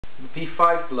the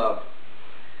P5 glove.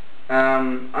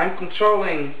 I'm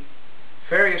controlling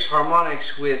various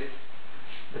harmonics with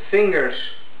the fingers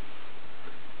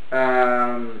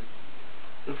via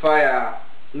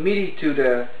MIDI to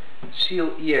the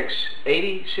Siel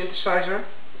EX-80 synthesizer,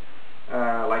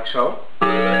 like so.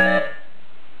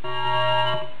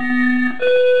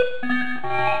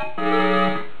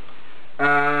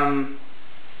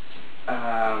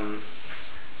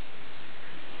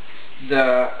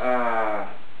 The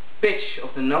pitch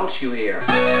of the notes you hear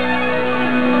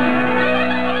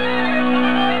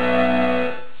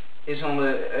is on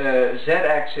the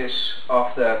Z-axis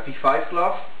of the P5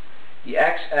 glove. The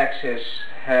X-axis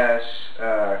has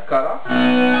cutoff,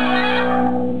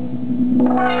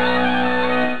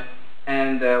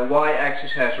 and the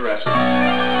Y-axis has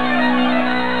resonance.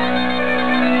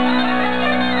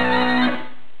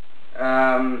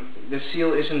 The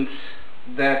Siel isn't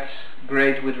that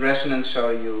great with resonance, so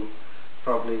you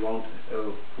probably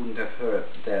wouldn't have heard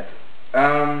that.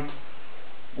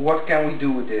 What can we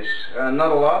do with this?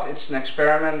 Not a lot. It's an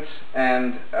experiment,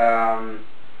 and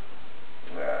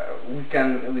we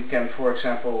can, for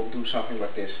example, do something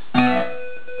like this.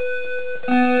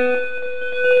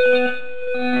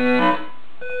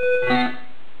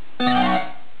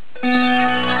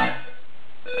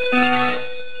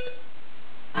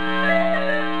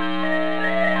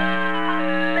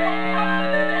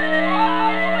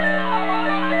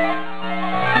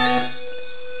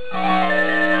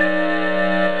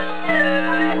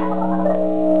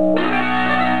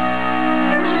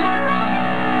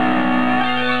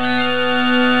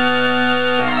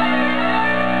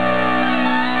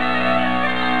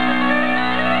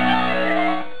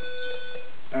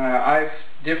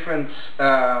 Different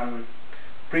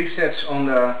presets on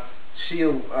the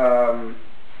Siel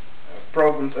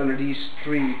programmed under these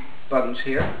three buttons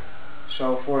here.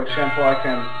 So, for example, I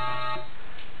can,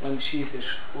 let me see if this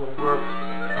will work.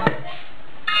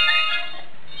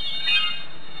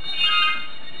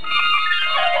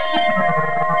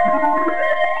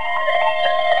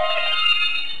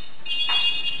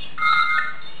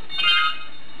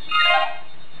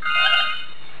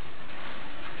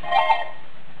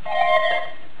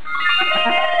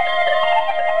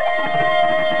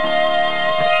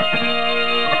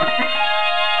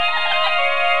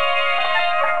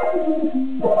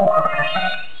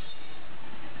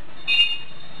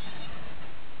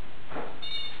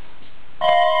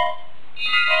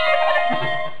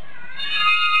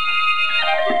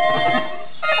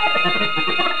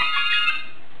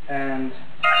 And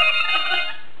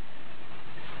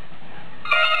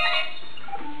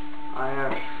I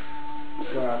have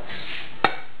got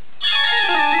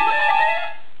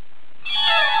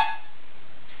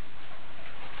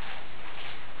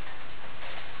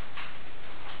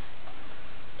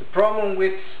the problem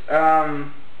with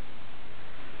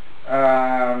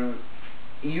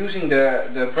using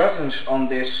the buttons on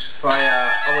this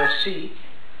via OSC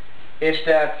is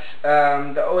that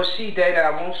the OSC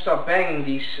data won't stop banging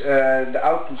these the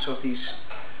outputs of these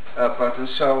buttons,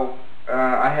 so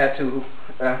I had to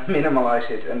minimize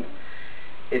it, and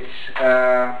it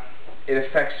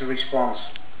affects the response.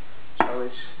 So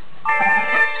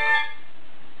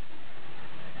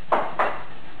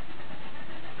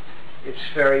it's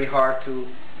very hard to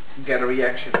get a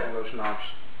reaction on those knobs.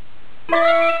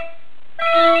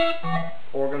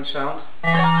 Organ sound.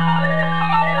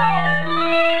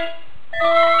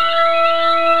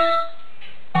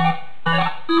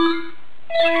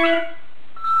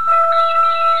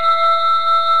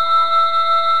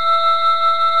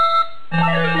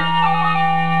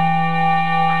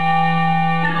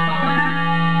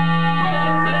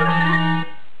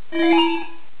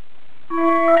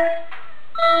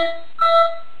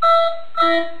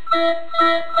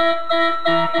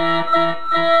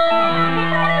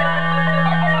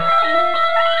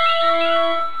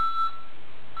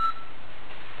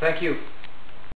 Thank you.